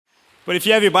But if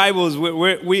you have your Bibles,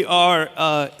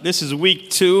 this is week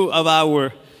 2 of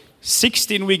our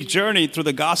 16-week journey through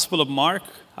the Gospel of Mark.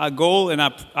 Our goal and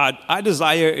our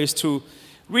desire is to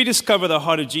rediscover the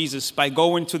heart of Jesus by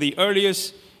going to the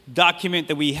earliest document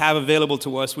that we have available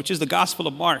to us, which is the Gospel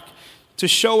of Mark, to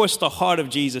show us the heart of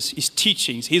Jesus, his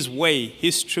teachings, his way,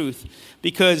 his truth.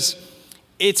 Because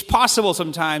it's possible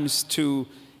sometimes to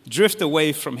drift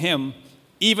away from him,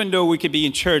 even though we could be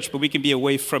in church, but we can be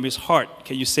away from his heart.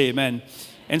 Can you say amen?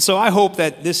 And so I hope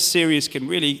that this series can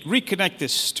really reconnect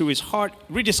us to his heart,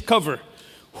 rediscover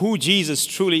who Jesus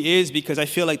truly is, because I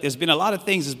feel like there's been a lot of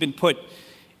things that's been put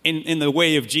in the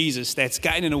way of Jesus that's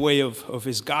gotten in the way of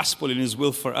his gospel and his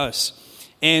will for us.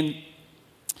 And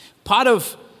part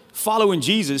of following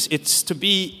Jesus, it's to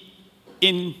be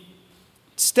in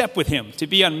step with him, to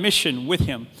be on mission with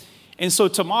him. And so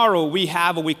tomorrow we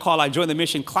have what we call our Join the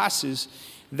Mission classes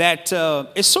that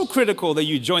is so critical that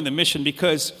you join the mission,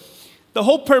 because the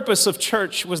whole purpose of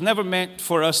church was never meant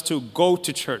for us to go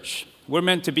to church. We're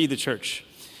meant to be the church,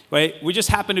 right? We just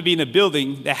happen to be in a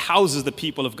building that houses the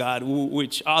people of God,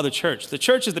 which are the church. The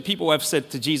church is the people who have said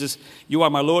to Jesus, "You are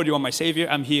my Lord, you are my Savior.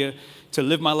 I'm here to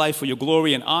live my life for your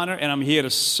glory and honor, and I'm here to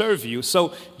serve you."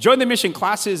 So Join the Mission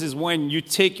classes is when you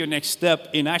take your next step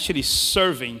in actually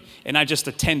serving and not just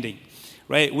attending.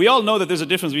 Right? We all know that there's a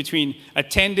difference between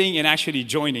attending and actually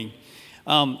joining.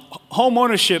 Home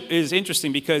ownership is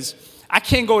interesting because I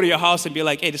can't go to your house and be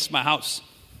like, "Hey, this is my house."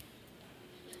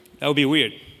 That would be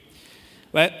weird.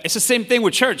 Right? It's the same thing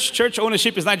with church. Church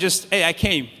ownership is not just, "Hey, I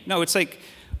came." No, it's like,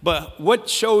 but what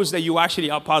shows that you actually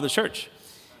are part of the church?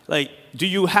 Like, do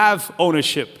you have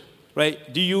ownership?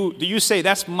 Right? Do you say,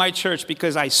 "That's my church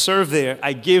because I serve there,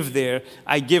 I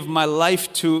give my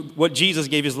life to what Jesus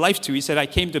gave his life to"? He said, "I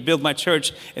came to build my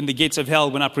church, and the gates of hell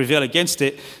will not prevail against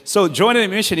it." So joining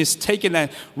the mission is taking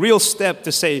that real step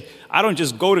to say, I don't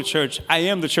just go to church, I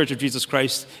am the church of Jesus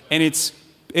Christ, and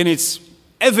it's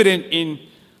evident in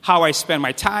how I spend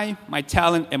my time, my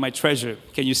talent, and my treasure.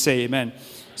 Can you say amen?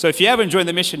 So if you haven't joined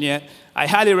the mission yet, I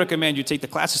highly recommend you take the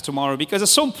classes tomorrow, because at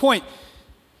some point,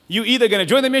 you're either going to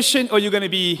join the mission or you're going to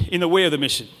be in the way of the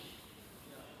mission.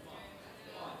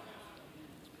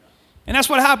 And that's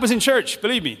what happens in church,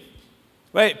 believe me.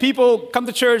 Right? People come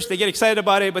to church, they get excited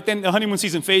about it, but then the honeymoon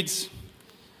season fades.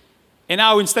 And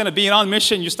now instead of being on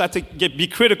mission, you start to be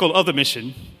critical of the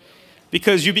mission,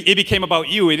 because it became about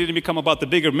you. It didn't become about the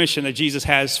bigger mission that Jesus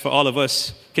has for all of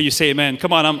us. Can you say amen?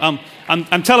 Come on,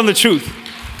 I'm telling the truth.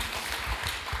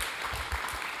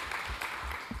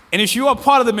 And if you are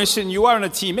part of the mission, you are on a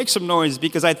team, make some noise,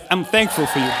 because I'm thankful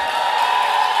for you.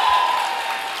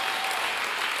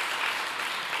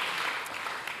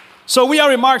 So we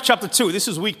are in Mark chapter 2. This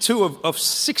is week 2 of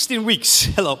 16 weeks.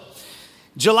 Hello.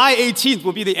 July 18th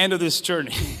will be the end of this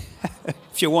journey,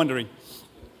 if you're wondering.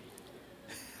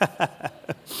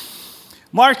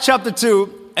 Mark chapter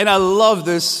 2, and I love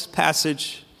this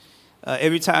passage.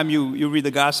 Every time you read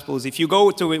the Gospels, if you go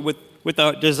to it with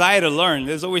a desire to learn,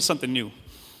 there's always something new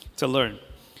to learn.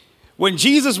 When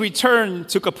Jesus returned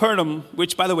to Capernaum,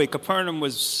 which, by the way, Capernaum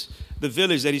was the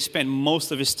village that he spent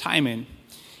most of his time in,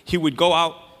 he would go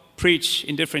out, preach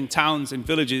in different towns and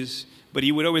villages, but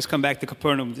he would always come back to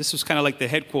Capernaum. This was kind of like the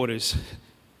headquarters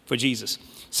for Jesus.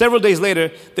 Several days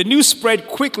later, the news spread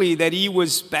quickly that he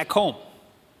was back home.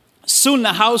 Soon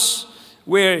the house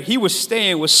where he was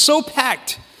staying was so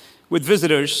packed with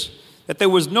visitors that there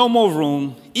was no more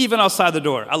room, even outside the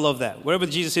door. I love that. Wherever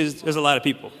Jesus is, there's a lot of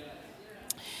people.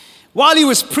 While he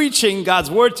was preaching God's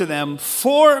word to them,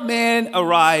 4 men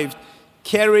arrived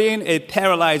carrying a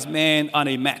paralyzed man on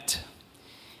a mat.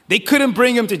 They couldn't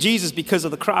bring him to Jesus because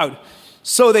of the crowd,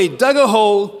 so they dug a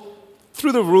hole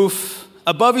through the roof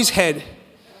above his head.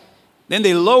 Then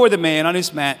they lowered the man on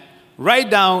his mat right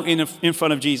down in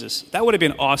front of Jesus. That would have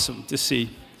been awesome to see.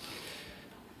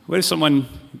 What if someone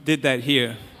did that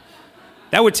here?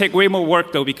 That would take way more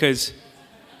work, though, because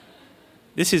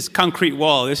this is concrete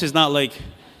wall. This is not like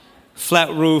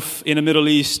flat roof in the Middle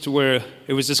East where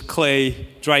it was just clay,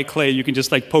 dry clay, you can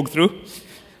just like poke through.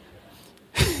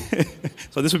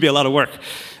 So this would be a lot of work.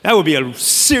 That would be a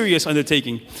serious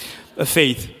undertaking of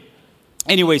faith.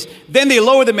 Anyways, then they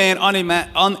lowered the man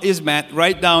on his mat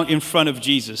right down in front of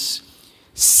Jesus.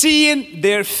 Seeing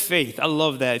their faith, I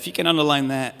love that. If you can underline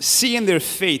that. Seeing their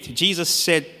faith, Jesus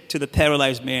said to the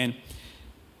paralyzed man,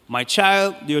 "My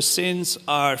child, your sins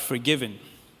are forgiven."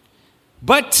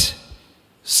 But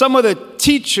some of the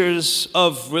teachers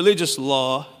of religious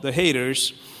law, the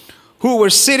haters, who were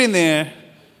sitting there,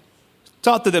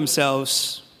 thought to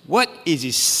themselves, "What is he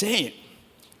saying?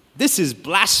 This is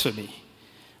blasphemy.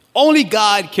 Only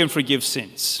God can forgive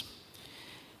sins."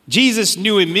 Jesus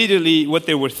knew immediately what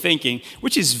they were thinking,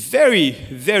 which is very,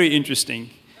 very interesting.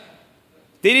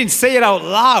 They didn't say it out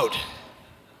loud.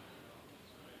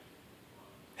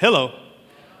 Hello.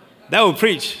 That would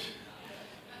preach.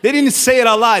 They didn't say it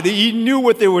out loud. He knew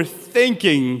what they were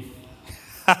thinking.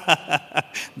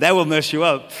 That will mess you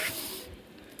up.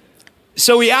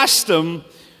 So he asked them,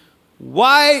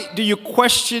 why do you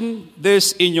question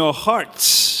this in your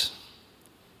hearts?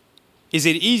 Is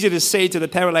it easier to say to the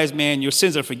paralyzed man, your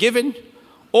sins are forgiven?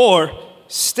 Or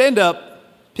stand up,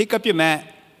 pick up your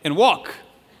mat, and walk?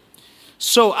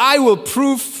 So I will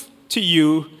prove to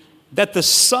you that the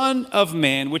Son of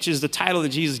Man, which is the title that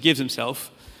Jesus gives himself,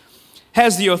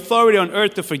 has the authority on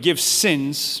earth to forgive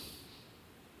sins.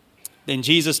 Then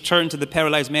Jesus turned to the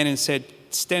paralyzed man and said,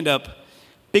 stand up,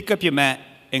 pick up your mat,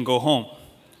 and go home.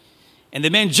 And the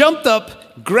man jumped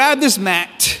up, grabbed his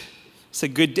mat. It's a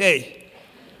good day.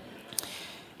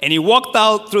 And he walked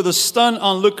out through the stunned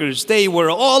onlookers. They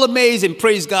were all amazed and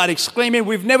praised God, exclaiming,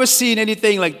 we've never seen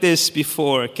anything like this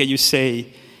before. Can you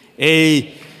say,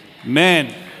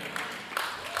 amen?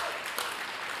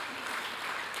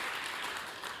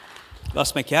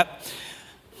 Lost my cap.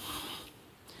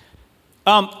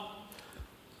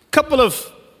 Couple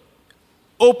of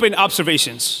open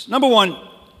observations. Number one,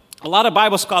 a lot of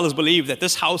Bible scholars believe that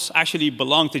this house actually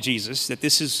belonged to Jesus, that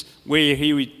this is where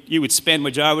he would spend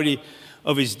majority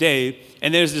of his day.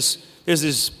 And there's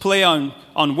this play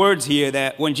on words here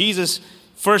that when Jesus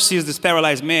first sees this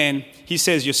paralyzed man, he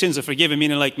says, your sins are forgiven,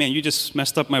 meaning like, man, you just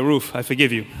messed up my roof. I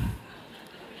forgive you.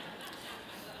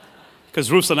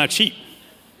 Because roofs are not cheap.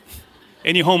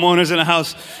 Any homeowners in the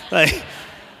house, like,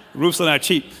 roofs are not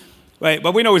cheap, right?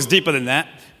 But we know it's deeper than that.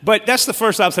 But that's the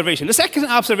first observation. The second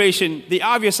observation, the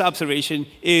obvious observation,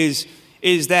 is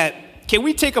that can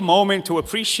we take a moment to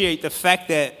appreciate the fact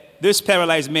that this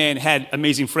paralyzed man had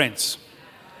amazing friends?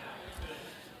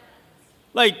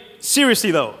 Like,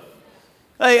 seriously though,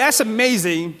 like, that's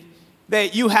amazing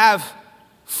that you have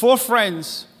 4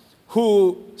 friends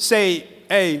who say,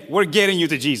 hey, we're getting you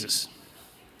to Jesus.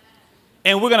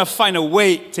 And we're going to find a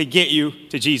way to get you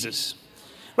to Jesus.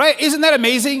 Right? Isn't that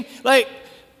amazing? Like,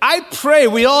 I pray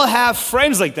we all have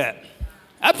friends like that.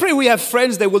 I pray we have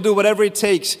friends that will do whatever it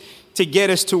takes to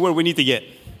get us to where we need to get.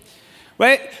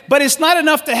 Right? But it's not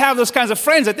enough to have those kinds of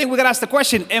friends. I think we got to ask the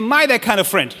question, am I that kind of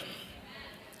friend?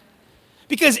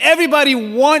 Because everybody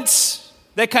wants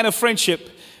that kind of friendship,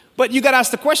 but you got to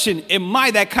ask the question, am I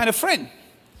that kind of friend?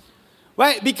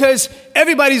 Right? Because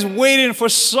everybody's waiting for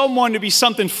someone to be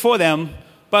something for them,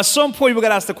 but at some point we got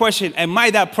to ask the question, am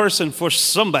I that person for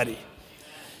somebody?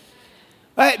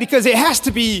 Right? Because it has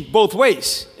to be both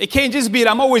ways. It can't just be that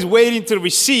I'm always waiting to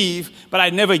receive, but I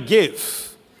never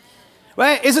give.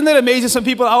 Right? Isn't it amazing? Some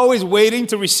people are always waiting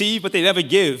to receive, but they never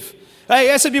give. Right?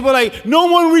 And some people are like, no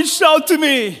one reached out to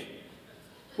me.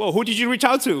 Well, who did you reach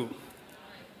out to?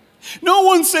 No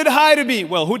one said hi to me.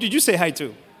 Well, who did you say hi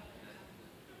to?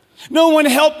 No one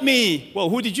helped me. Well,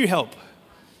 who did you help?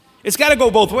 It's got to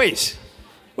go both ways.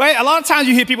 Right? A lot of times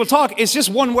you hear people talk, it's just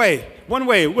one way. One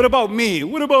way. What about me?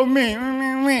 What about me?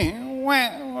 I'm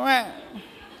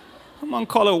going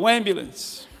to call a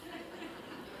ambulance.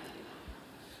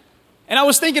 And I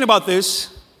was thinking about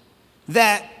this,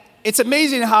 that it's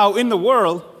amazing how in the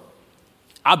world,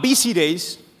 our BC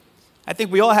days, I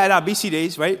think we all had our BC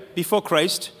days, right, before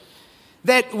Christ,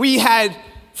 that we had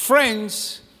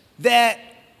friends that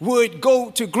would go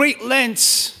to great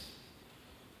lengths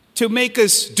to make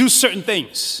us do certain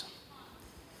things.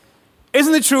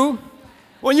 Isn't it true?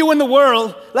 When you're in the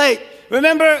world, like,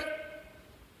 remember,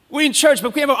 we're in church,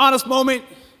 but we have an honest moment.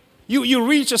 You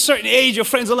reach a certain age, your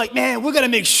friends are like, man, we're going to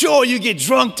make sure you get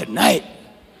drunk tonight.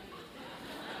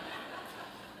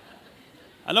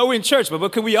 I know we're in church,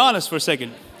 but can we be honest for a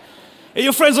second? And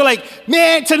your friends are like,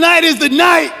 man, tonight is the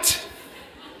night.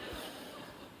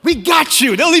 We got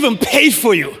you. They'll even pay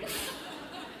for you.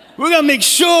 We're going to make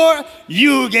sure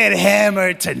you get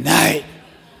hammered tonight.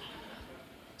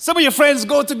 Some of your friends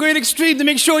go to great extreme to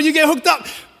make sure you get hooked up.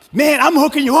 Man, I'm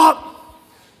hooking you up.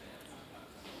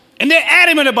 And they're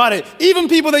adamant about it. Even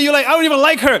people that you're like, I don't even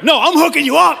like her. No, I'm hooking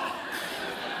you up.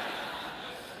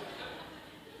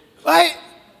 Right?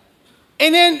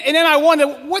 And then I wonder,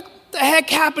 what the heck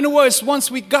happened to us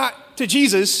once we got to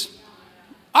Jesus?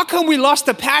 How come we lost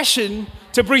the passion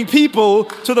to bring people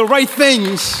to the right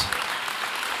things?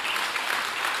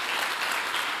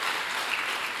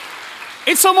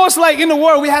 It's almost like in the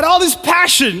world, we had all this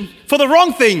passion for the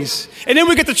wrong things. And then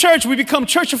we get to church, we become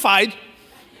churchified.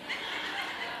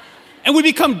 And we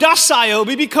become docile,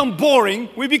 we become boring,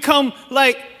 we become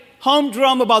like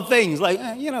humdrum about things. Like,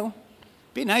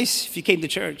 be nice if you came to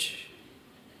church.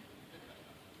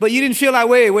 But you didn't feel that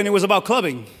way when it was about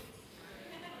clubbing.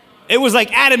 It was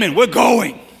like adamant, we're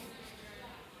going.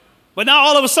 But now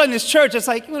all of a sudden it's church. It's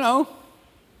like, can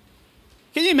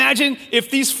you imagine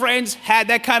if these friends had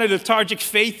that kind of lethargic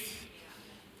faith?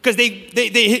 Because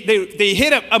they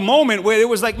hit a moment where it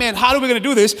was like, man, how are we going to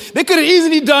do this? They could have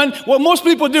easily done what most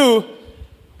people do.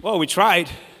 Well, we tried.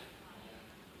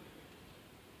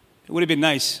 It would have been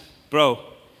nice. Bro,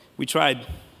 we tried.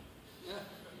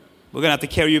 We're going to have to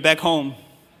carry you back home.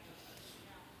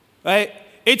 Right?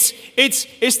 It's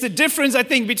the difference, I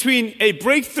think, between a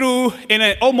breakthrough and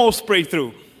an almost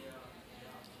breakthrough.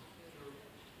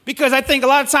 Because I think a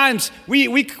lot of times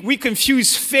we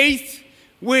confuse faith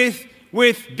with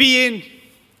being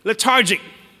lethargic.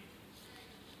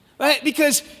 Right?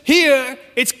 Because here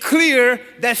it's clear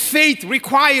that faith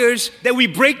requires that we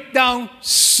break down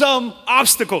some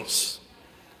obstacles.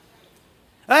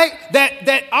 Right?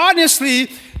 That honestly,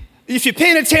 if you're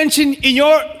paying attention in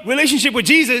your relationship with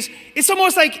Jesus, it's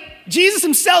almost like Jesus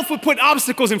himself would put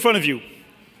obstacles in front of you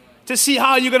to see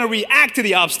how you're going to react to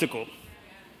the obstacle.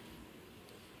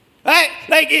 Right?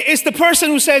 Like it's the person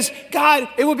who says, God,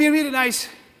 it would be really nice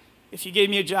if you gave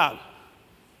me a job.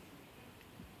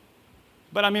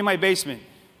 But I'm in my basement,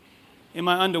 in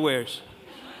my underwears,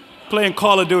 playing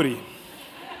Call of Duty.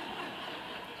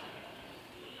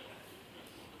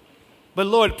 But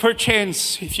Lord,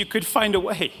 perchance, if you could find a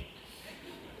way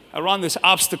around this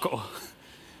obstacle.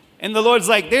 And the Lord's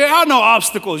like, there are no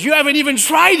obstacles. You haven't even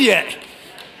tried yet.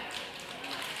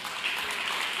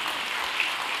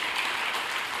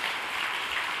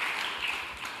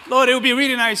 Lord, it would be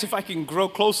really nice if I can grow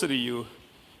closer to you.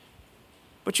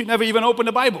 But you never even open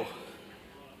the Bible.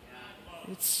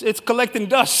 It's collecting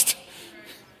dust.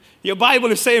 Your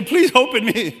Bible is saying, please open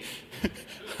me.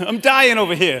 I'm dying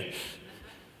over here.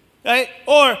 Right?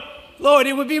 Or, Lord,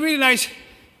 it would be really nice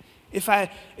if I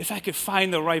could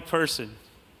find the right person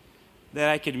that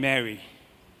I could marry.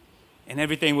 And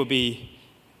everything will be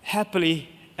happily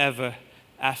ever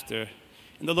after.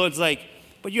 And the Lord's like,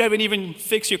 but you haven't even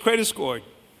fixed your credit score.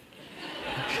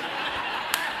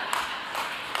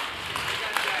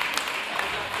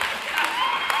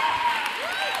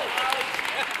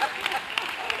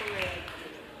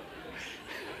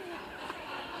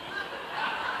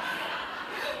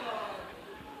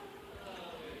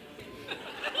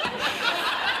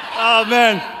 Oh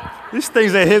man, these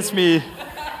things that hits me.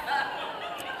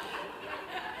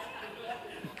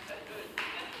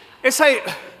 It's like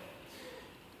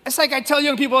I tell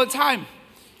young people all the time,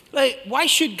 like, why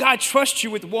should God trust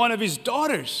you with one of his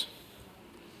daughters?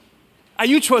 Are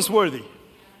you trustworthy?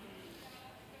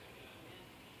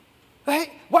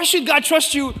 Right? Why should God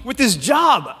trust you with this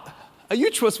job? Are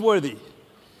you trustworthy?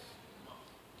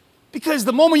 Because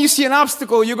the moment you see an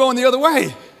obstacle, you're going the other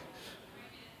way.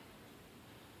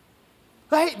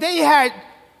 Right? They had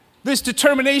this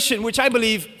determination, which I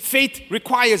believe faith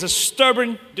requires a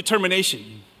stubborn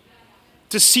determination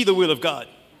to see the will of God.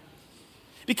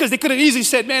 Because they could have easily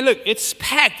said, man, look, it's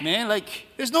packed, man. Like,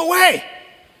 there's no way.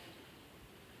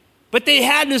 But they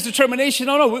had this determination,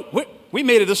 no, we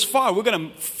made it this far. We're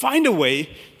going to find a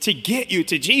way to get you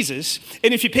to Jesus.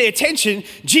 And if you pay attention,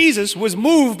 Jesus was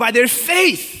moved by their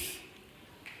faith.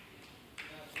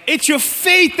 It's your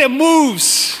faith that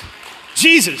moves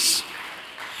Jesus.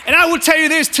 And I will tell you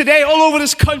this, today all over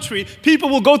this country, people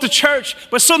will go to church,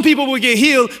 but some people will get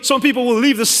healed, some people will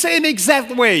leave the same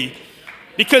exact way.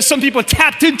 Because some people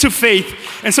tapped into faith,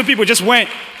 and some people just went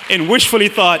and wishfully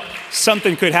thought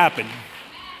something could happen.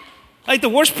 Like the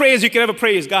worst prayers you can ever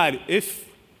pray is, God, if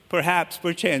perhaps,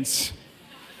 perchance.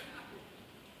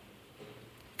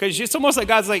 Because it's almost like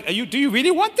God's like, do you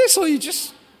really want this, or are you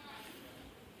just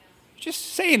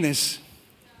saying this?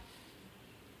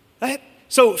 Right?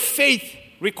 So faith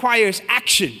requires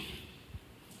action.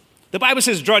 The Bible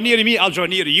says, draw near to me, I'll draw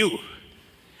near to you.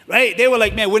 Right? They were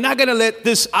like, man, we're not going to let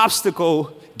this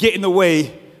obstacle get in the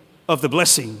way of the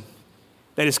blessing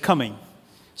that is coming.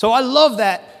 So I love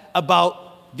that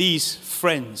about these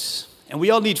friends. And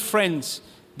we all need friends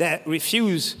that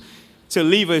refuse to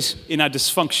leave us in our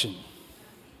dysfunction.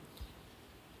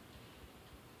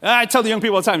 I tell the young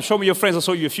people all the time, show me your friends, I'll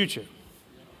show you your future.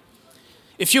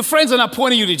 If your friends are not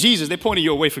pointing you to Jesus, they're pointing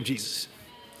you away from Jesus.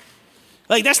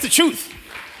 Like, that's the truth.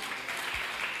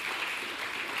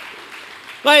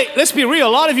 Like, let's be real. A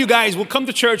lot of you guys will come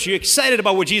to church, you're excited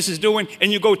about what Jesus is doing,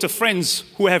 and you go to friends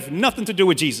who have nothing to do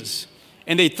with Jesus,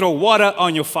 and they throw water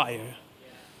on your fire.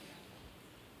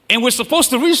 And we're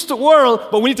supposed to reach the world,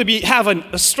 but we need to have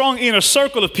a strong inner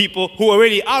circle of people who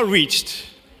already are reached.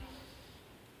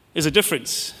 There's a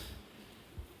difference.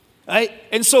 Right?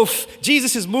 And so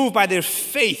Jesus is moved by their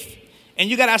faith. And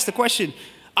you got to ask the question,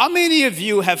 How many of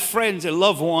you have friends and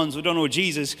loved ones who don't know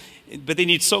Jesus, but they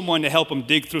need someone to help them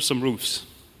dig through some roofs?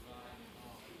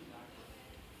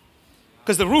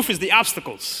 Because the roof is the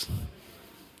obstacles.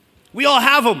 We all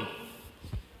have them.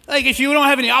 Like, if you don't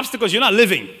have any obstacles, you're not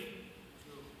living.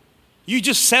 You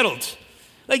just settled.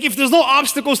 Like, if there's no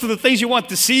obstacles to the things you want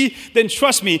to see, then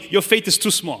trust me, your faith is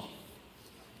too small.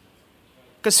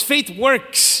 Because faith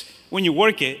works when you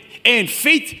work it, and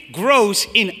faith grows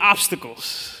in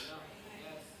obstacles.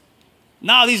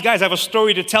 Now these guys have a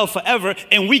story to tell forever,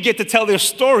 and we get to tell their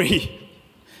story.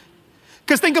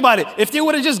 Because think about it. If they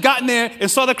would have just gotten there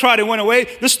and saw the crowd and went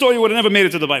away, this story would have never made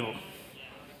it to the Bible.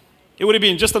 It would have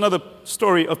been just another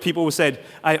story of people who said,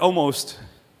 I almost.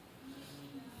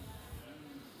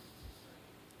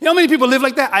 You know how many people live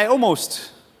like that? I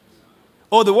almost.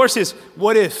 Or the worst is,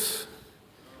 what if?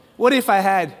 What if I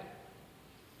had?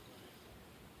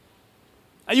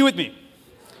 Are you with me?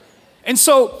 And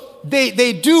so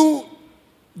they do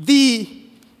the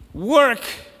work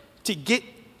to get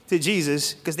to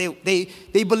Jesus because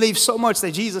they believe so much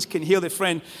that Jesus can heal their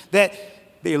friend that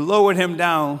they lowered him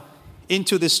down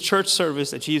into this church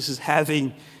service that Jesus is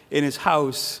having in his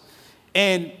house.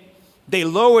 And they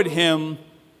lowered him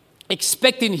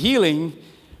expecting healing,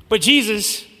 but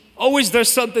Jesus always does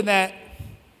something that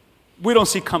we don't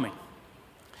see coming.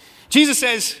 Jesus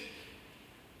says,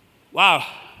 wow,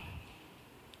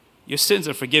 your sins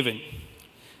are forgiven.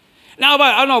 Now,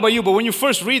 I don't know about you, but when you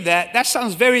first read that, that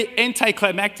sounds very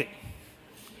anticlimactic.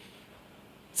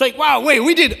 It's like, wow, wait,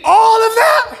 we did all of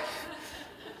that?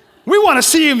 We want to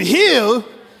see him heal.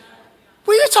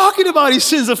 What are you talking about? His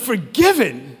sins are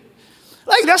forgiven.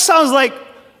 Like, that sounds like,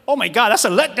 oh my God, that's a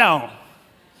letdown.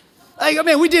 Like, I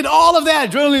mean, we did all of that.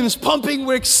 Adrenaline is pumping.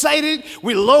 We're excited.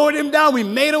 We lowered him down. We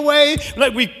made a way.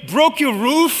 Like, we broke your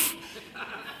roof.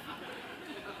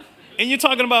 And you're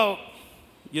talking about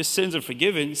your sins are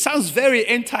forgiven. It sounds very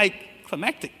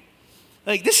anticlimactic.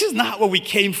 Like, this is not what we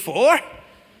came for.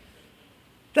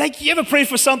 Like, you ever pray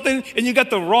for something and you got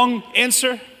the wrong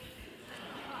answer?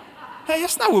 Hey,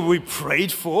 that's not what we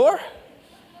prayed for.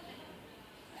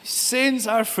 Sins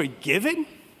are forgiven?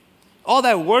 All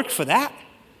that work for that?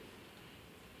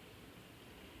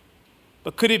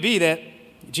 But could it be that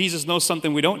Jesus knows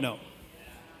something we don't know?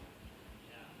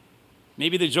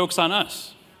 Maybe the joke's on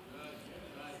us.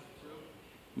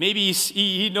 Maybe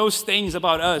he knows things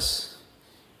about us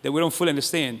that we don't fully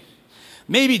understand.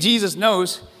 Maybe Jesus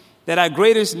knows that our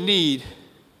greatest need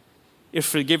is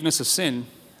forgiveness of sin,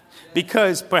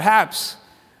 because perhaps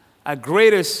our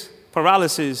greatest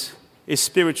paralysis is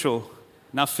spiritual,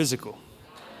 not physical.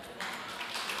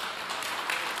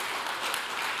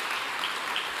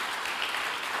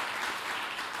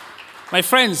 My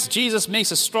friends, Jesus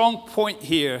makes a strong point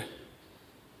here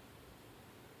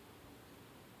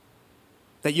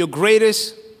that your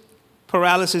greatest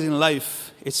paralysis in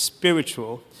life is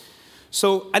spiritual.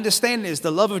 So understand this,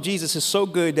 the love of Jesus is so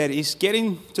good that he's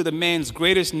getting to the man's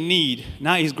greatest need,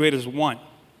 not his greatest want.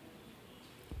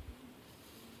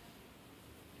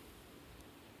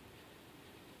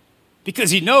 Because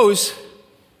he knows,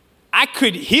 I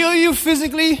could heal you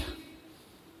physically,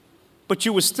 but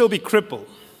you would still be crippled.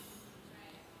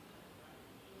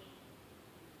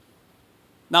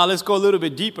 Now let's go a little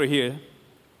bit deeper here.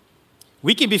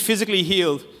 We can be physically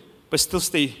healed, but still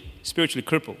stay spiritually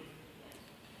crippled.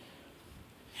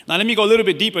 Now let me go a little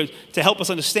bit deeper to help us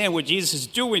understand what Jesus is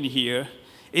doing here,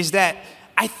 is that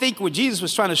I think what Jesus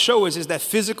was trying to show us is that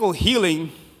physical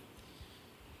healing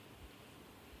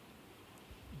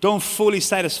don't fully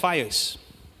satisfy us.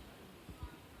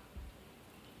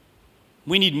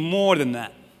 We need more than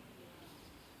that.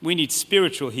 We need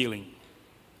spiritual healing.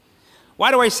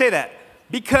 Why do I say that?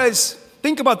 Because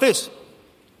think about this.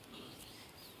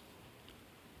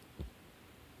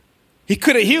 He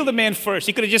could have healed the man first.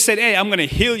 He could have just said, hey, I'm going to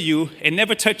heal you and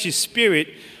never touch his spirit.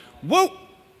 What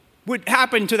would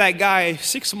happen to that guy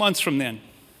 6 months from then?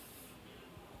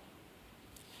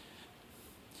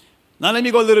 Now let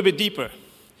me go a little bit deeper.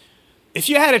 If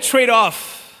you had a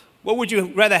trade-off, what would you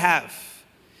rather have?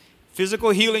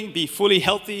 Physical healing, be fully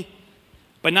healthy,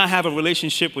 but not have a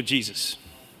relationship with Jesus?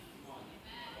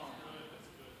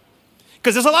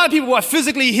 Because there's a lot of people who are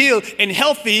physically healed and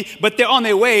healthy, but they're on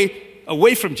their way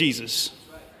away from Jesus.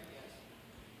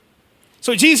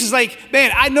 So Jesus is like,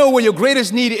 man, I know where your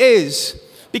greatest need is.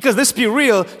 Because let's be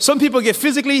real, some people get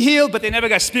physically healed, but they never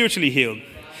got spiritually healed.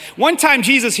 One time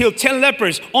Jesus healed 10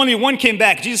 lepers, only one came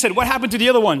back. Jesus said, what happened to the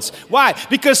other ones? Why?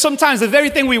 Because sometimes the very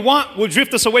thing we want will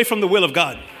drift us away from the will of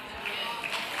God.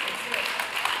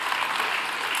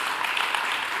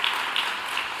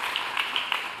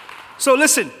 So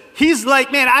listen, He's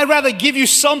like, man, I'd rather give you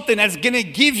something that's going to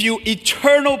give you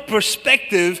eternal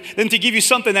perspective than to give you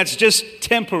something that's just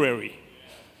temporary.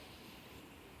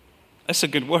 That's a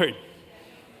good word.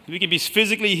 We can be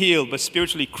physically healed, but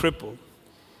spiritually crippled.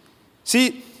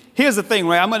 See, here's the thing,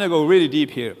 right? I'm going to go really deep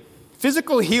here.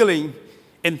 Physical healing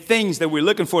and things that we're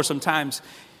looking for sometimes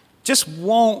just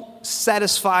won't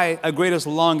satisfy our greatest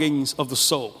longings of the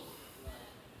soul.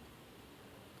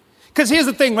 Because here's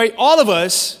the thing, right? All of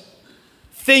us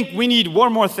think we need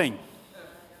one more thing.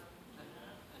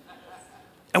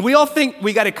 And we all think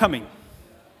we got it coming.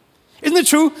 Isn't it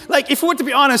true? Like, if we were to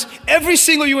be honest, every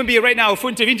single human being right now, if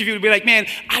we were to interview, would be like, man,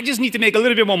 I just need to make a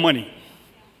little bit more money.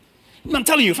 I'm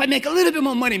telling you, if I make a little bit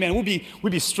more money, man, we'll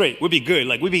be straight. We'll be good.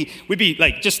 Like, we'll be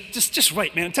like, just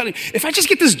right, man. I'm telling you, if I just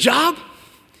get this job,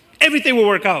 everything will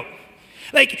work out.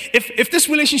 Like, if this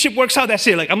relationship works out, that's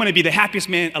it. Like, I'm going to be the happiest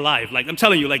man alive. Like, I'm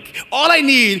telling you, like, all I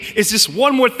need is just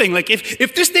one more thing. Like,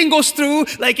 if this thing goes through,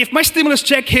 like, if my stimulus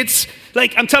check hits,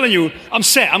 like, I'm telling you, I'm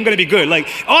set. I'm going to be good. Like,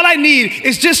 all I need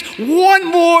is just one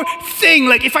more thing.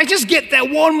 Like, if I just get that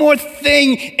one more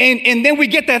thing, and then we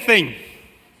get that thing.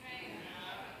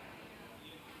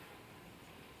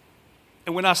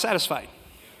 And we're not satisfied.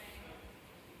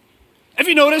 Have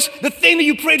you noticed the thing that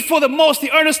you prayed for the most,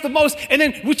 the earnest the most, and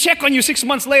then we check on you 6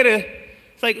 months later,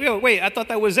 it's like, yo, wait, I thought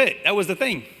that was it. That was the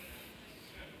thing.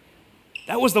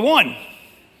 That was the one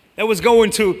that was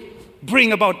going to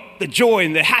bring about the joy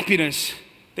and the happiness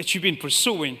that you've been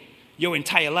pursuing your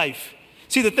entire life.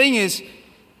 See, the thing is,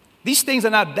 these things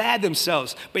are not bad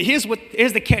themselves, but here's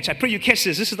the catch. I pray you catch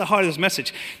this. This is the heart of this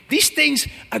message. These things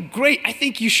are great. I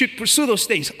think you should pursue those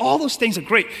things. All those things are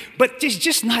great, but it's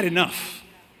just not enough.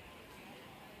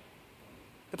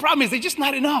 The problem is they're just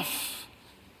not enough.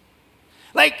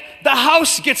 Like, the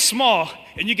house gets small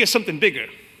and you get something bigger,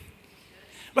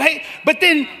 right? But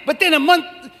then a month,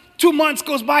 2 months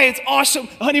goes by, it's awesome,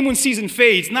 honeymoon season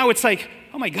fades. Now it's like,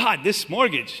 oh my God, this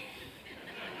mortgage,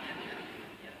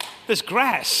 this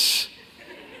grass,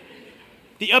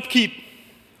 the upkeep.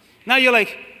 Now you're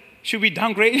like, should we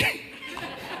downgrade?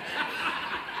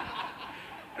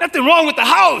 Nothing wrong with the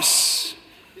house.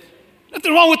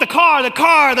 Nothing wrong with the car,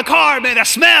 man, that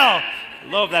smell.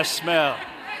 Love that smell.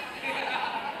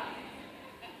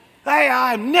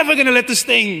 I'm never going to let this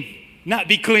thing not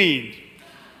be cleaned.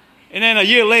 And then a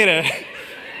year later,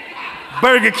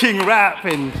 Burger King wrap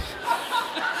and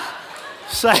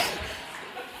it's like,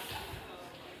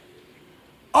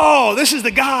 oh, this is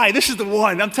the guy, this is the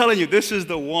one. I'm telling you, this is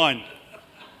the one.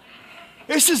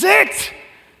 This is it.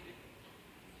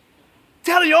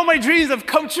 Telling you all my dreams have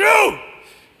come true.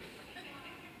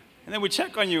 And then we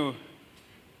check on you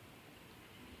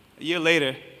a year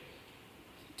later.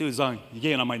 Dude, Zong, you're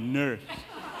getting on my nerve.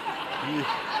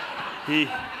 He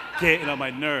getting on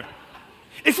my nerve.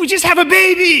 If we just have a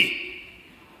baby.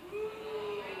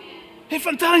 If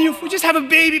I'm telling you, if we just have a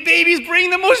baby, babies bring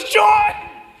the most joy.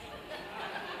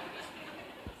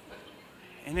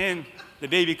 And then the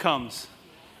baby comes.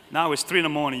 Now it's 3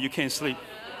 a.m, you can't sleep.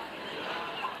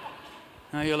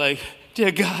 Now you're like,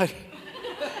 dear God,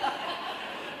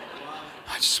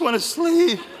 I just want to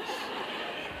sleep.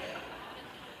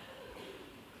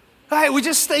 All right, we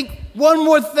just think one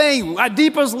more thing. Our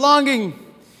deepest longing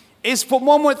is for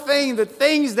one more thing. The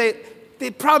things the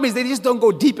problem is they just don't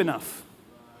go deep enough.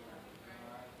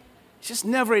 It's just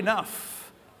never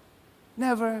enough.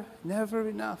 Never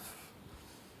enough.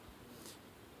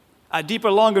 Our deeper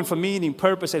longing for meaning,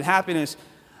 purpose, and happiness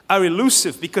are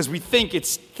elusive because we think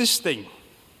it's this thing.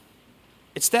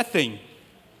 It's that thing.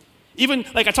 Even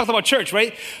like I talked about church,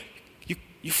 right?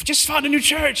 You've just found a new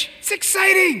church. It's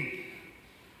exciting.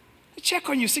 I check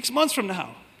on you 6 months from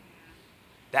now.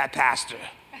 That pastor.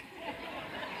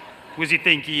 Who does he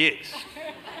think he is?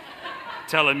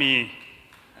 Telling me.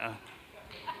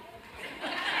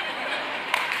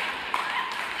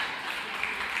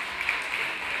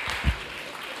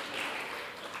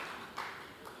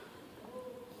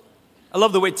 I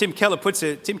love the way Tim Keller puts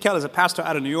it. Tim Keller is a pastor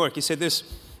out of New York. He said this,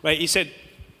 right? He said,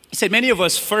 many of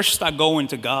us first start going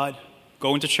to God,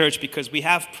 going to church because we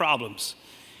have problems.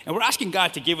 And we're asking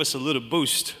God to give us a little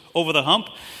boost over the hump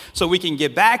so we can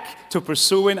get back to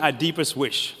pursuing our deepest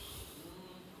wish.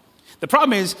 The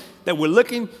problem is that we're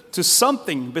looking to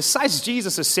something besides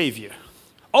Jesus as Savior.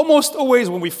 Almost always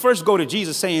when we first go to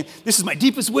Jesus saying, this is my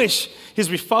deepest wish,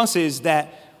 his response is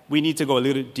that we need to go a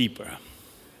little deeper.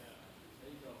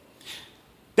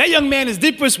 That young man, his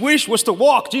deepest wish was to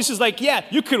walk. Jesus is like, yeah,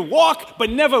 you could walk, but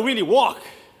never really walk.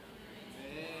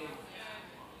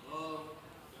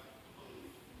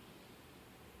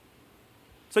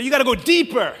 So you got to go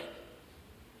deeper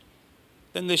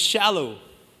than the shallow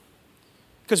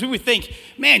Because we would think,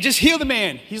 man, just heal the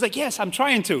man. He's like, yes, I'm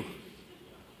trying to. I'm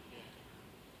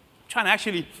trying to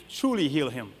actually truly heal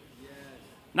him,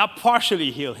 not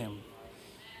partially heal him.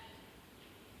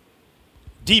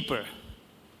 Deeper.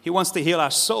 He wants to heal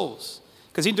our souls.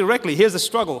 Because indirectly, here's the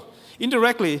struggle.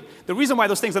 Indirectly, the reason why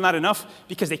those things are not enough,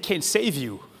 because they can't save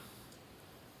you.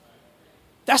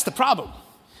 That's the problem.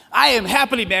 I am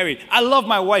happily married. I love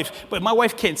my wife, but my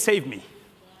wife can't save me.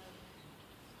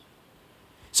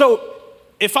 So,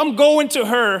 if I'm going to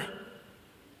her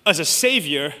as a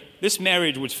savior, this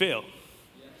marriage would fail.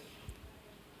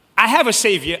 I have a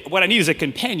savior. What I need is a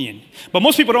companion. But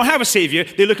most people don't have a savior.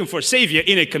 They're looking for a savior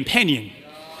in a companion.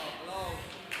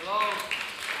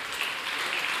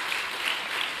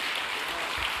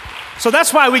 So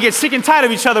that's why we get sick and tired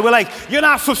of each other. We're like, you're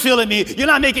not fulfilling me. You're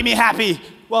not making me happy.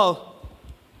 Well,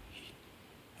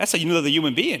 that's another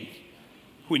human being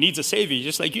who needs a savior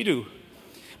just like you do.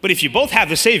 But if you both have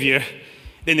the savior,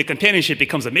 then the companionship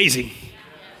becomes amazing.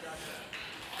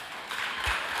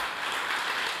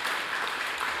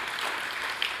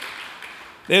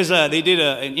 They did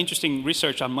an interesting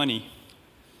research on money.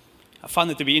 I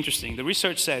found it to be interesting. The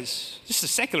research says, this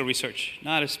is secular research,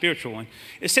 not a spiritual one.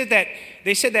 They said that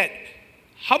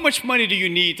how much money do you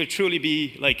need to truly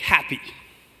be like happy?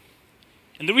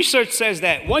 And the research says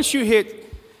that once you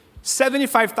hit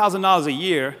 $75,000 a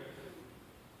year,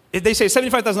 they say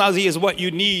 $75,000 a year is what you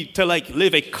need to like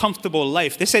live a comfortable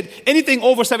life. They said anything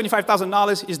over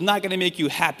 $75,000 is not going to make you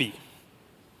happy.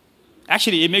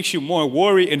 Actually, it makes you more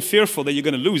worried and fearful that you're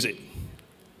going to lose it.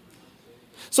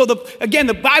 So again,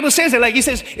 the Bible says it like he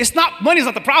says, money's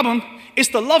not the problem. It's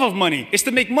the love of money. It's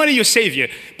to make money your savior.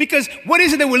 Because what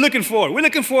is it that we're looking for? We're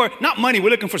looking for not money. We're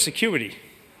looking for security.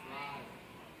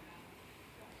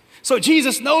 So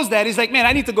Jesus knows that. He's like, man,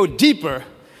 I need to go deeper.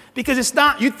 Because it's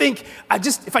not, you think,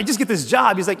 if I just get this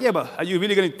job, he's like, yeah, but are you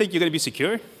really going to think you're going to be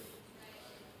secure?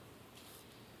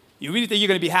 You really think you're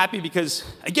going to be happy? Because,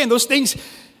 again, those things,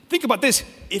 think about this.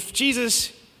 If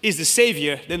Jesus is the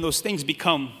savior, then those things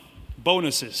become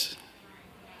bonuses.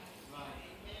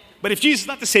 But if Jesus is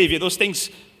not the savior, those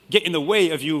things get in the way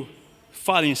of you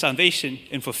finding salvation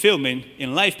and fulfillment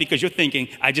in life because you're thinking,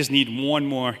 I just need one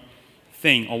more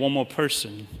thing or one more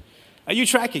person. Are you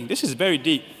tracking? This is very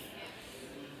deep.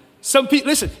 Some people,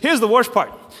 listen, here's the worst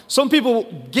part. Some people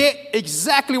get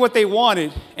exactly what they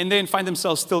wanted and then find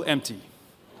themselves still empty.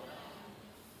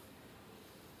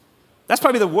 That's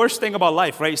probably the worst thing about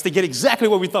life, right? Is to get exactly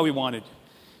what we thought we wanted.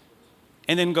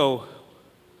 And then go,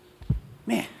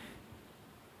 man,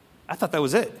 I thought that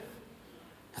was it.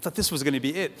 I thought this was going to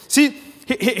be it. See,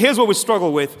 here's what we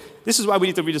struggle with. This is why we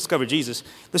need to rediscover Jesus.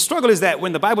 The struggle is that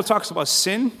when the Bible talks about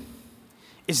sin,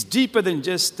 it's deeper than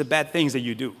just the bad things that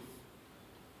you do.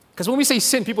 Because when we say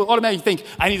sin, people automatically think,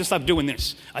 I need to stop doing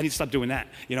this. I need to stop doing that.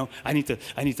 You know, I need to.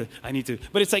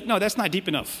 But it's like, no, that's not deep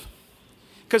enough.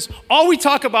 Because all we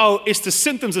talk about is the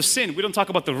symptoms of sin. We don't talk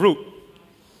about the root.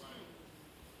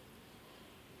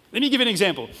 Let me give you an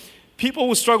example. People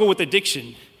who struggle with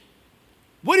addiction,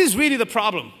 what is really the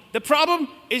problem? The problem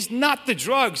is not the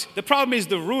drugs. The problem is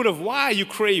the root of why you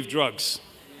crave drugs.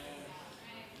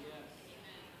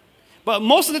 But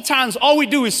most of the times, all we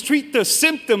do is treat the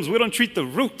symptoms. We don't treat the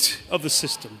root of the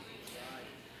system.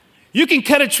 You can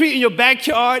cut a tree in your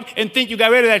backyard and think you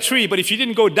got rid of that tree, but if you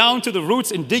didn't go down to the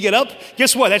roots and dig it up,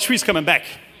 guess what? That tree's coming back.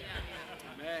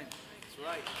 Amen. That's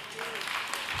right.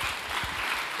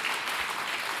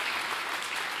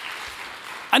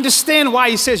 Understand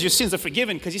why he says your sins are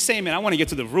forgiven, because he's saying, man, I want to get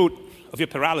to the root of your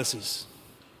paralysis.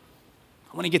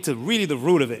 I want to get to really the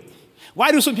root of it.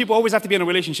 Why do some people always have to be in a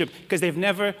relationship? Because they've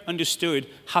never understood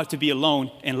how to be alone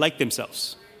and like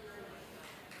themselves.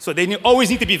 So they always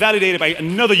need to be validated by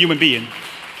another human being.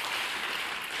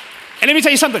 And let me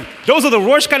tell you something. Those are the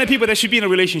worst kind of people that should be in a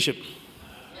relationship.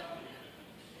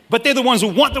 But they're the ones who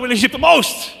want the relationship the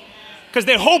most. Because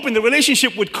they're hoping the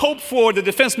relationship would cope for the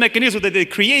defense mechanism that they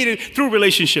created through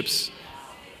relationships.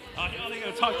 Oh, y'all ain't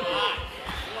gonna talk to me.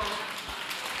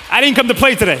 I didn't come to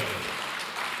play today.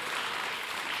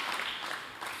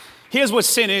 Here's what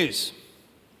sin is,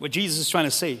 what Jesus is trying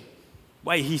to say,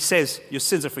 why he says your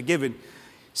sins are forgiven.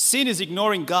 Sin is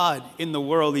ignoring God in the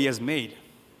world he has made.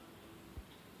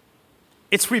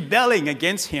 It's rebelling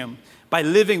against him by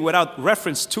living without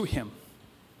reference to him.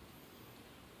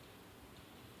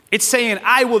 It's saying,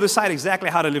 I will decide exactly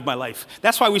how to live my life.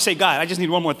 That's why we say, God, I just need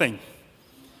one more thing.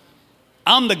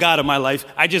 I'm the God of my life.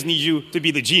 I just need you to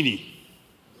be the genie.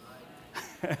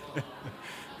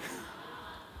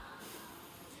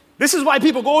 This is why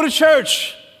people go to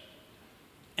church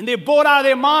and they're bored out of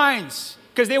their minds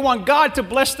because they want God to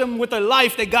bless them with a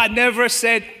life that God never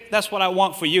said, that's what I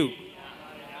want for you.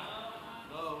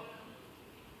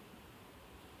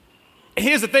 And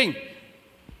here's the thing.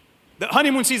 The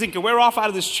honeymoon season can wear off out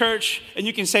of this church, and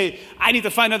you can say, I need to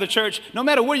find another church. No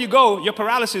matter where you go, your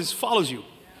paralysis follows you.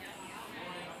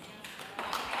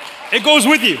 It goes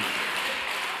with you.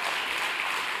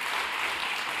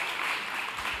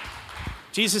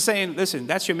 Jesus is saying, listen,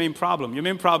 that's your main problem. Your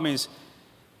main problem is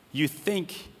you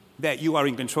think that you are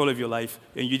in control of your life,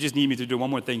 and you just need me to do one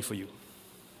more thing for you.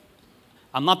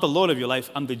 I'm not the Lord of your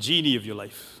life. I'm the genie of your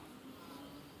life.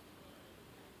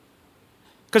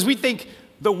 Because we think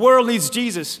the world needs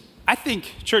Jesus. I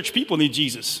think church people need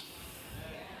Jesus.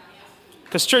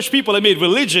 Because church people have made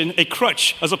religion a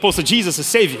crutch as opposed to Jesus a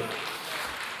savior.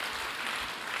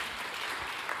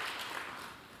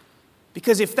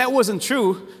 Because if that wasn't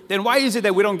true, then why is it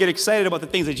that we don't get excited about the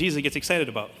things that Jesus gets excited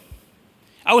about?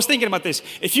 I was thinking about this.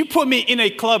 If you put me in a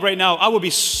club right now, I would be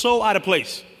so out of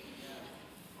place.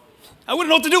 I wouldn't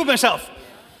know what to do with myself.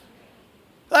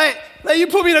 Like you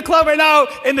put me in a club right now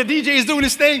and the DJ is doing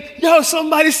this thing. Yo,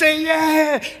 somebody say,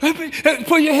 yeah.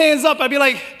 Put your hands up. I'd be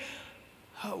like,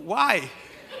 why?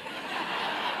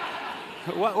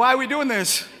 Why are we doing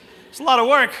this? It's a lot of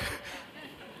work.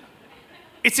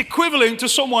 It's equivalent to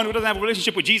someone who doesn't have a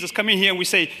relationship with Jesus come in here and we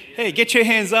say, hey, get your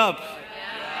hands up.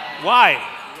 Why?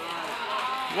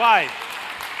 Why?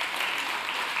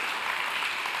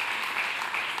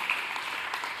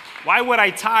 Why would I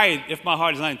tithe if my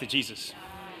heart is not into Jesus?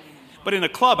 But in a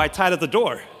club, I tithe at the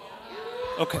door.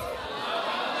 Okay.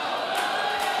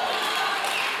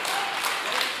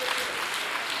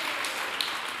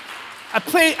 I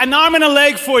play an arm and a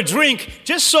leg for a drink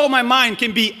just so my mind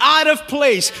can be out of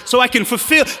place, so I can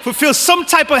fulfill some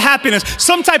type of happiness,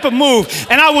 some type of move.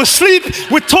 And I will sleep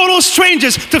with total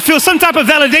strangers to feel some type of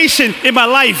validation in my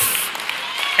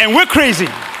life. And we're crazy.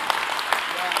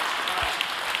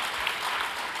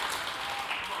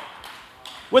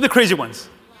 We're the crazy ones.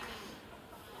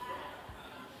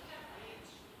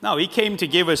 No, he came to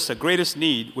give us the greatest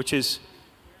need, which is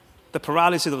the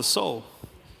paralysis of the soul.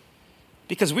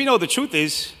 Because we know the truth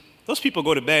is, those people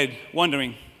go to bed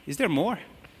wondering, is there more?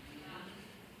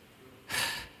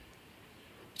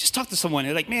 Just talk to someone.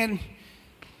 They're like, man,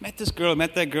 met this girl,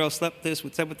 met that girl, slept this,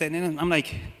 what's up with that? And I'm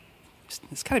like,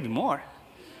 there's got to be more.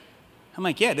 I'm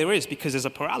like, yeah, there is, because there's a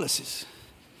paralysis.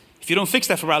 If you don't fix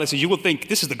that paralysis, you will think,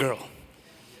 this is the girl.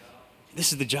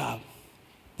 This is the job.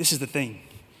 This is the thing.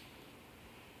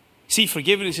 See,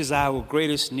 forgiveness is our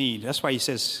greatest need. That's why he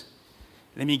says,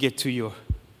 let me get to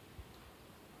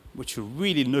what you're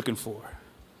really looking for.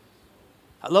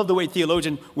 I love the way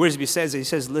theologian Wiersbe says it. He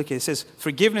says, look, it says,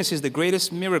 forgiveness is the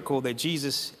greatest miracle that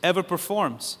Jesus ever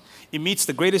performs. It meets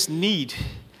the greatest need.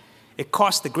 It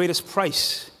costs the greatest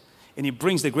price. And it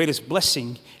brings the greatest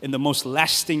blessing and the most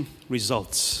lasting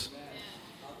results.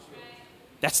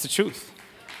 That's the truth.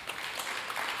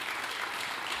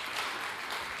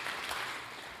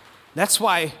 That's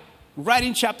why right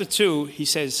in chapter 2, he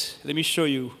says, let me show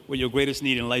you what your greatest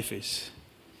need in life is.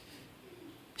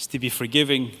 It's to be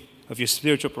forgiving of your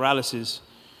spiritual paralysis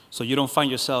so you don't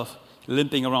find yourself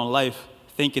limping around life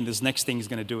thinking this next thing is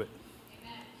going to do it.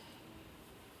 Amen.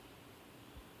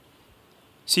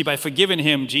 See, by forgiving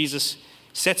him, Jesus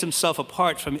sets himself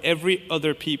apart from every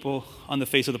other people on the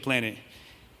face of the planet.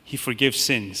 He forgives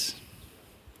sins.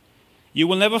 You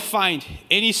will never find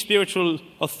any spiritual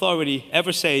authority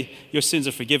ever say your sins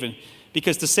are forgiven.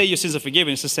 Because to say your sins are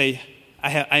forgiven is to say,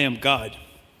 I am God.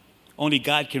 Only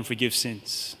God can forgive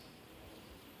sins.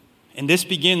 And this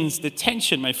begins the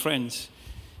tension, my friends,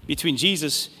 between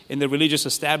Jesus and the religious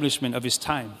establishment of his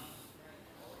time.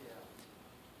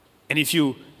 And if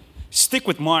you stick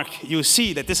with Mark, you'll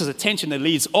see that this is a tension that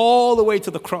leads all the way to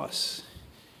the cross.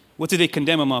 What did they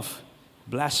condemn him of?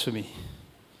 Blasphemy.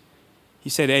 He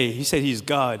said he's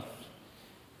God.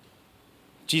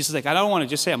 Jesus is like, I don't want to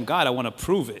just say I'm God. I want to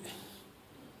prove it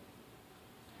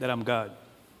that I'm God.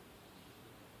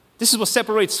 This is what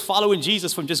separates following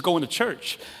Jesus from just going to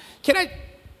church. Can I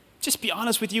just be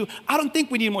honest with you? I don't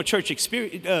think we need more church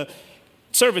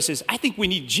services. I think we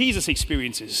need Jesus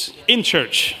experiences in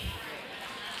church.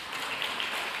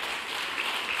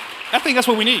 I think that's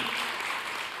what we need.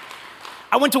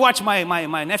 I went to watch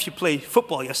my nephew play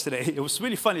football yesterday. It was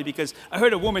really funny because I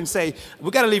heard a woman say, we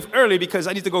got to leave early because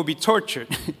I need to go be tortured.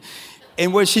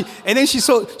 And then she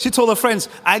told her friends,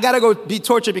 I got to go be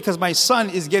tortured because my son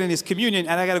is getting his communion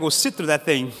and I got to go sit through that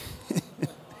thing.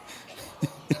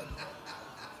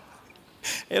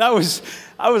 And I was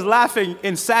laughing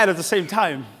and sad at the same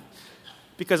time.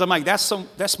 Because I'm like,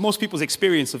 that's most people's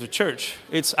experience of the church.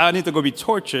 It's, I need to go be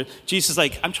tortured. Jesus is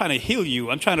like, I'm trying to heal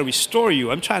you. I'm trying to restore you.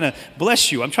 I'm trying to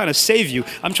bless you. I'm trying to save you.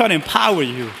 I'm trying to empower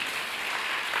you.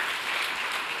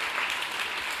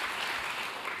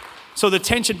 So the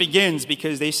tension begins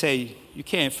because they say, you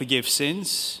can't forgive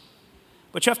sins.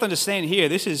 But you have to understand here,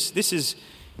 this is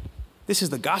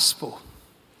the gospel.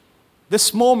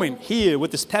 This moment here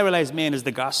with this paralyzed man is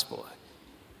the gospel.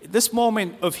 This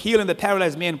moment of healing the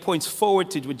paralyzed man points forward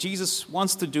to what Jesus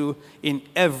wants to do in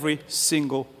every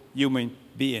single human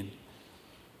being.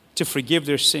 To forgive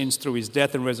their sins through his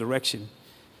death and resurrection.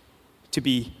 To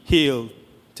be healed,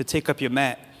 to take up your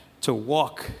mat, to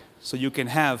walk so you can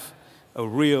have a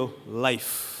real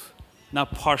life,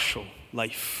 not partial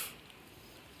life.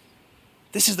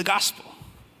 This is the gospel.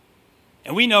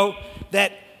 And we know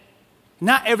that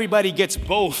not everybody gets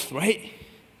both, right?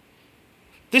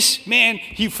 This man,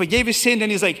 he forgave his sin, and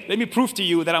he's like, let me prove to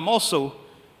you that I'm also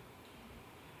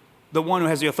the one who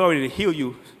has the authority to heal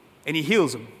you, and he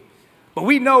heals him. But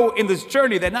we know in this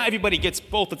journey that not everybody gets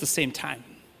both at the same time.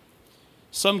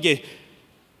 Some get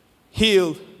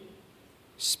healed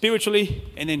spiritually,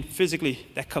 and then physically,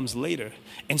 that comes later.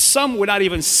 And some will not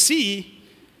even see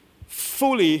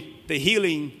fully the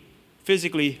healing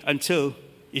physically until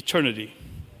eternity.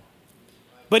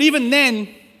 But even then,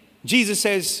 Jesus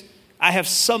says, I have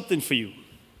something for you.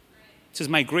 He says,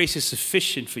 my grace is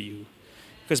sufficient for you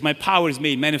because my power is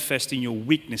made manifest in your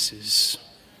weaknesses.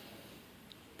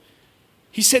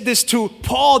 He said this to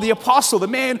Paul, the apostle, the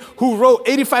man who wrote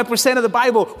 85% of the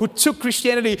Bible, who took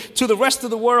Christianity to the rest of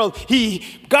the world.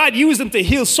 God used him to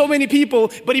heal so many people,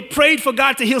 but he prayed for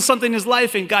God to heal something in his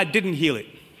life, and God didn't heal it.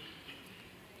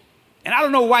 And I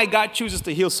don't know why God chooses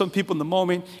to heal some people in the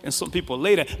moment and some people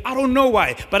later. I don't know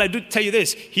why, but I do tell you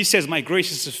this. He says, my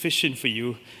grace is sufficient for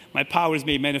you. My power is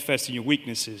made manifest in your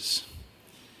weaknesses.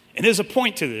 And there's a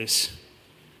point to this.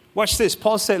 Watch this.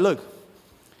 Paul said, look,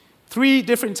 3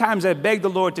 different times I begged the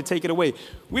Lord to take it away.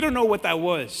 We don't know what that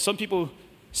was. Some people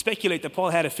speculate that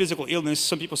Paul had a physical illness.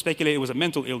 Some people speculate it was a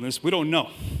mental illness. We don't know.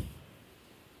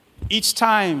 Each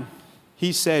time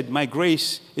he said, my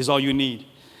grace is all you need.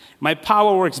 My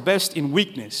power works best in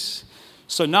weakness.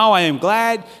 So now I am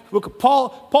glad. Look,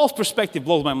 Paul's perspective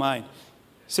blows my mind.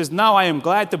 He says, now I am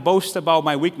glad to boast about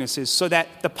my weaknesses so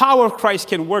that the power of Christ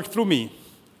can work through me.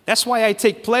 That's why I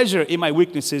take pleasure in my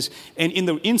weaknesses and in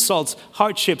the insults,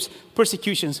 hardships,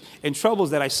 persecutions, and troubles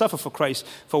that I suffer for Christ.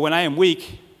 For when I am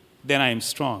weak, then I am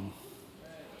strong.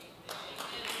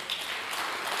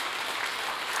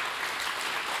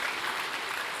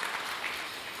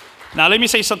 Now, let me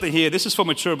say something here. This is for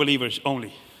mature believers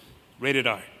only. Rated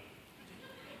R.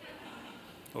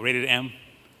 Or rated M.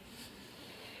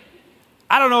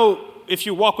 I don't know if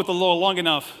you walk with the Lord long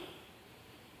enough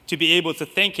to be able to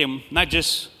thank him, not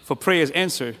just for prayers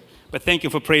answered, but thank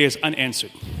him for prayers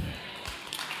unanswered.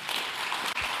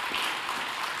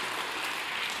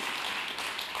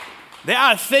 There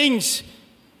are things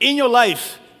in your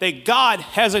life that God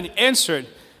hasn't answered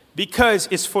because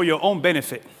it's for your own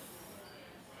benefit.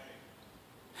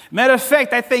 Matter of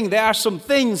fact, I think there are some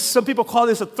things, some people call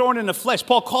this a thorn in the flesh.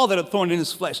 Paul called it a thorn in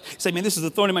his flesh. He said, man, this is a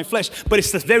thorn in my flesh, but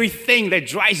it's the very thing that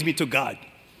drives me to God.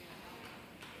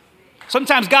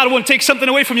 Sometimes God won't take something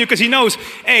away from you because he knows,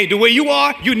 hey, the way you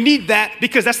are, you need that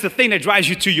because that's the thing that drives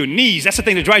you to your knees. That's the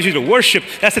thing that drives you to worship.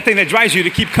 That's the thing that drives you to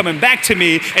keep coming back to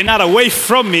me and not away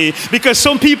from me, because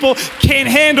some people can't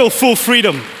handle full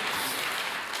freedom.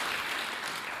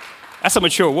 That's a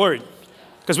mature word.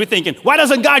 Because we're thinking, why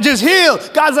doesn't God just heal?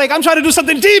 God's like, I'm trying to do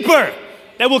something deeper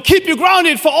that will keep you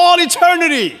grounded for all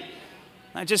eternity,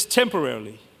 not just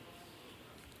temporarily.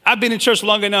 I've been in church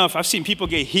long enough. I've seen people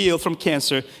get healed from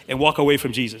cancer and walk away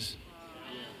from Jesus.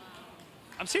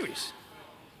 I'm serious.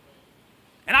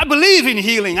 And I believe in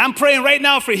healing. I'm praying right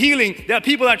now for healing. There are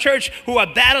people at church who are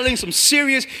battling some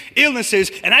serious illnesses.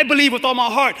 And I believe with all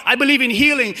my heart, I believe in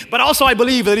healing. But also I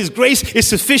believe that his grace is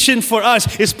sufficient for us.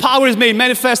 His power is made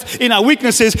manifest in our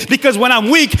weaknesses. Because when I'm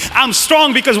weak, I'm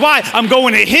strong. Because why? I'm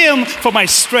going to him for my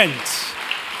strength.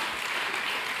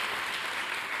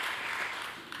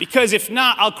 Because if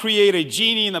not, I'll create a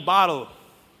genie in the bottle,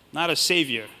 not a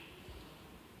savior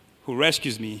who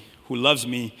rescues me, who loves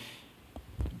me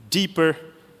deeper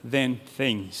than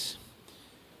things.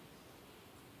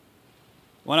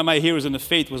 One of my heroes in the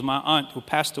faith was my aunt, who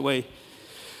passed away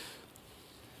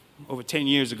over 10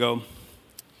 years ago.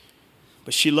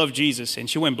 But she loved Jesus, and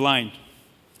she went blind,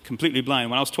 completely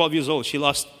blind. When I was 12 years old, she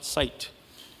lost sight.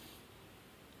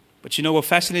 But you know what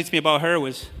fascinates me about her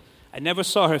was I never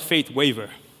saw her faith waver.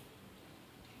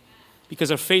 Because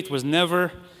her faith was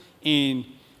never in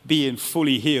being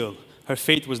fully healed. Her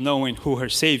faith was knowing who her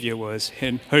Savior was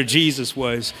and her Jesus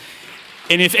was.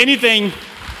 And if anything,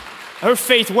 Her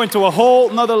faith went to a whole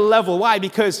nother level. Why?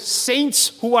 Because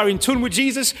saints who are in tune with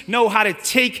Jesus know how to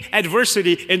take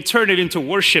adversity and turn it into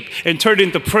worship, and turn it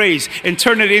into praise, and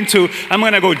turn it into, I'm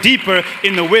going to go deeper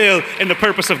in the will and the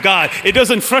purpose of God. It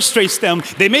doesn't frustrate them.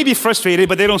 They may be frustrated,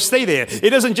 but they don't stay there.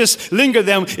 It doesn't just linger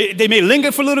them. They may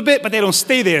linger for a little bit, but they don't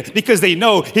stay there, because they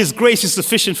know His grace is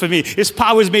sufficient for me. His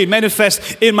power is made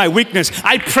manifest in my weakness.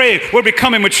 I pray we're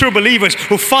becoming mature believers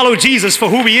who follow Jesus for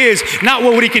who He is, not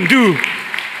what He can do.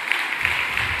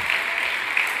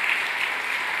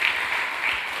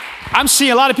 I'm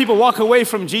seeing a lot of people walk away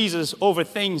from Jesus over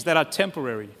things that are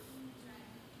temporary,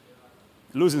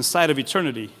 losing sight of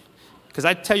eternity. Because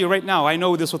I tell you right now, I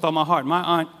know this with all my heart. My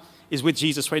aunt is with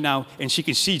Jesus right now, and she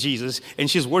can see Jesus,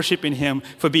 and she's worshiping Him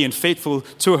for being faithful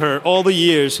to her all the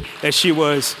years that she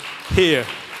was here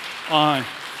on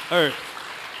earth.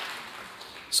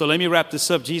 So let me wrap this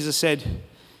up. Jesus said,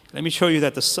 let me show you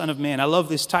that the Son of Man, I love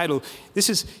this title. He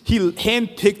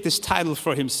handpicked this title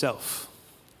for Himself.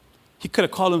 He could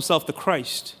have called Himself the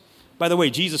Christ. By the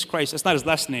way, Jesus Christ, that's not His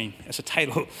last name. That's a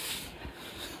title.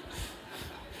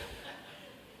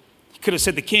 He could have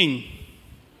said the King,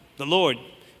 the Lord.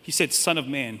 He said Son of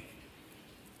Man.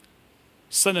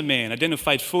 Son of Man,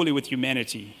 identified fully with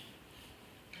humanity.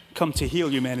 Come to heal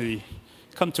humanity.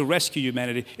 Come to rescue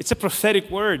humanity. It's a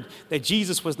prophetic word that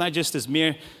Jesus was not just this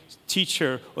mere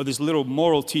teacher or this little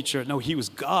moral teacher. No, He was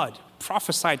God,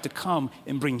 prophesied to come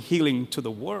and bring healing to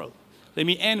the world. Let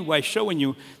me end by showing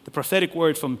you the prophetic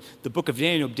word from the book of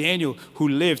Daniel. Daniel, who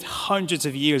lived hundreds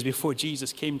of years before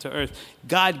Jesus came to earth.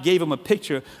 God gave him a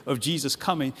picture of Jesus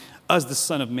coming as the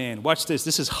Son of Man. Watch this.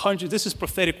 This is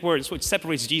prophetic word. It's what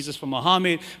separates Jesus from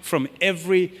Muhammad, from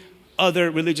every other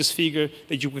religious figure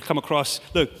that you could come across.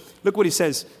 Look what he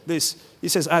says. He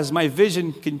says, as my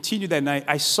vision continued that night,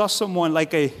 I saw someone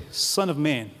like a son of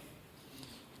man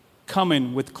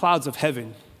coming with clouds of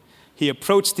heaven. He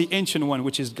approached the Ancient One,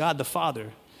 which is God the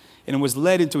Father, and was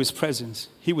led into His presence.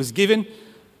 He was given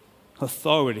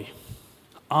authority,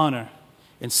 honor,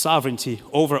 and sovereignty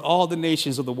over all the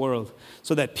nations of the world,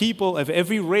 so that people of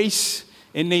every race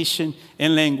and nation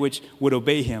and language would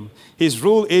obey Him. His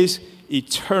rule is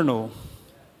eternal.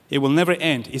 It will never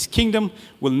end. His kingdom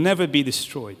will never be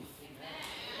destroyed.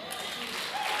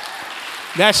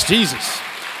 That's Jesus.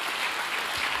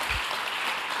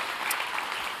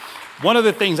 One of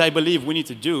the things I believe we need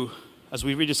to do as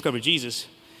we rediscover Jesus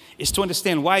is to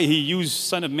understand why He used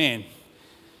Son of Man.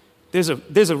 Jesus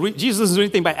doesn't do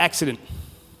anything by accident.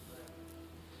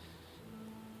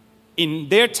 In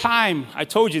their time, I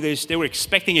told you this, they were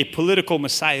expecting a political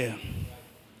Messiah.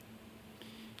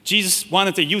 Jesus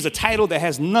wanted to use a title that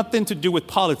has nothing to do with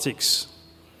politics,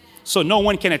 so no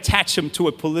one can attach Him to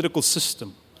a political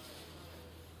system,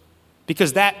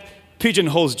 because that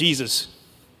pigeonholes Jesus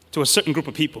to a certain group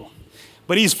of people.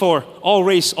 But He's for all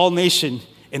race, all nation,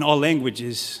 and all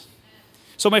languages.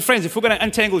 So my friends, if we're going to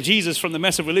untangle Jesus from the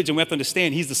mess of religion, we have to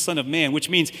understand He's the Son of Man, which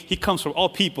means He comes from all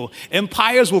people.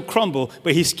 Empires will crumble,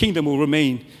 but His kingdom will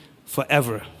remain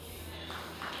forever.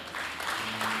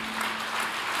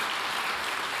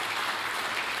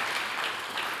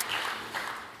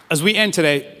 As we end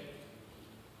today,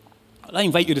 I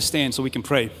invite you to stand so we can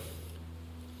pray.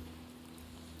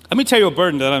 Let me tell you a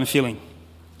burden that I'm feeling.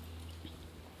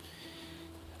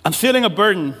 I'm feeling a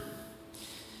burden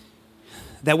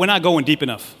that we're not going deep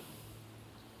enough,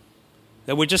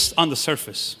 that we're just on the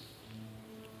surface.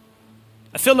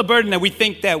 I feel the burden that we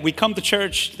think that we come to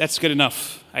church, that's good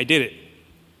enough. I did it.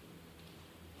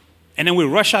 And then we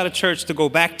rush out of church to go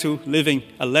back to living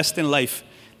a less than life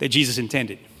that Jesus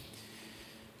intended.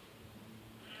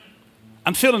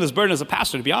 I'm feeling this burden as a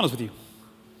pastor, to be honest with you.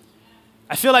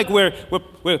 I feel like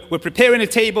we're preparing a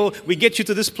table, we get you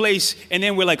to this place, and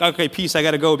then we're like, okay, peace, I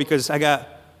got to go because I got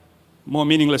more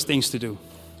meaningless things to do.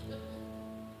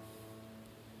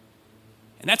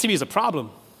 And that to me is a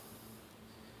problem,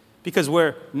 because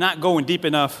we're not going deep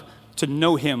enough to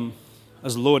know Him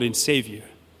as Lord and Savior,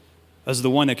 as the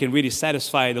one that can really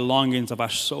satisfy the longings of our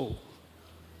soul.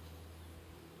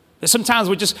 That sometimes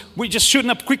we're just shooting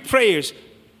up quick prayers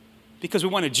because we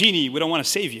want a genie, we don't want a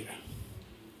Savior.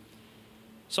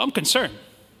 So I'm concerned.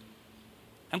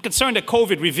 I'm concerned that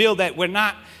COVID revealed that we're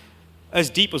not as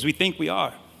deep as we think we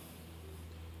are.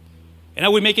 And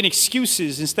are we making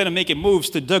excuses instead of making moves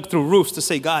to dug through roofs to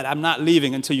say, God, I'm not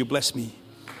leaving until you bless me.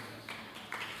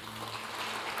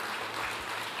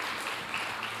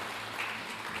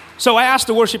 So I asked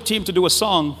the worship team to do a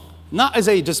song, not as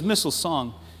a dismissal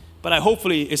song, but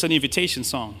hopefully it's an invitation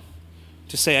song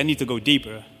to say I need to go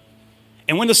deeper.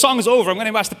 And when the song is over, I'm going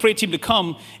to ask the prayer team to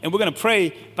come and we're going to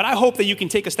pray. But I hope that you can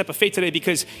take a step of faith today,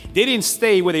 because they didn't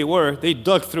stay where they were. They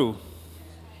dug through.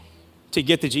 to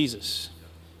get to Jesus.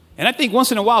 And I think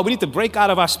once in a while, we need to break out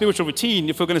of our spiritual routine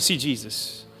if we're going to see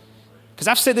Jesus. Because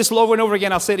I've said this over and over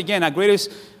again. I'll say it again. Our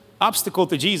greatest obstacle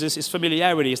to Jesus is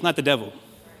familiarity. It's not the devil.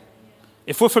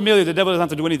 If we're familiar, the devil doesn't have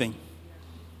to do anything.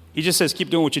 He just says, keep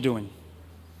doing what you're doing.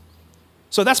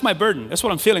 So that's my burden. That's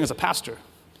what I'm feeling as a pastor.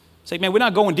 It's like, man, we're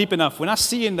not going deep enough. We're not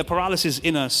seeing the paralysis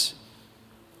in us.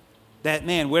 That,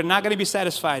 man, we're not going to be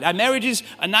satisfied. Our marriages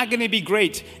are not going to be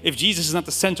great if Jesus is not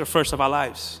the center first of our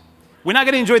lives. We're not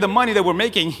going to enjoy the money that we're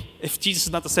making if Jesus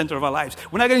is not the center of our lives.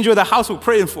 We're not going to enjoy the house we're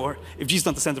praying for if Jesus is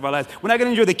not the center of our lives. We're not going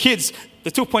to enjoy the kids, the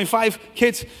 2.5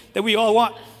 kids that we all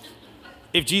want,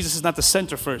 if Jesus is not the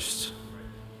center first.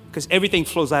 Because everything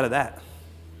flows out of that.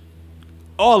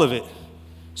 All of it.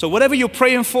 So whatever you're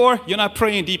praying for, you're not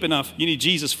praying deep enough. You need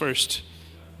Jesus first.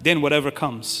 Then whatever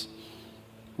comes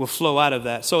will flow out of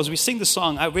that. So as we sing the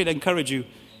song, I really encourage you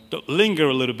to linger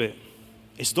a little bit.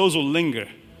 It's those who linger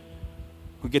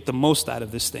who get the most out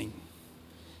of this thing.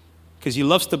 Because he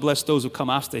loves to bless those who come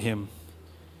after him,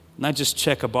 not just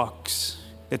check a box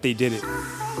that they did it.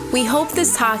 We hope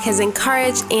this talk has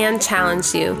encouraged and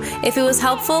challenged you. If it was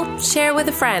helpful, share it with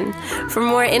a friend. For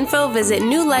more info, visit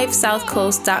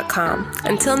newlifesouthcoast.com.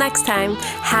 Until next time,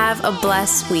 have a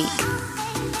blessed week.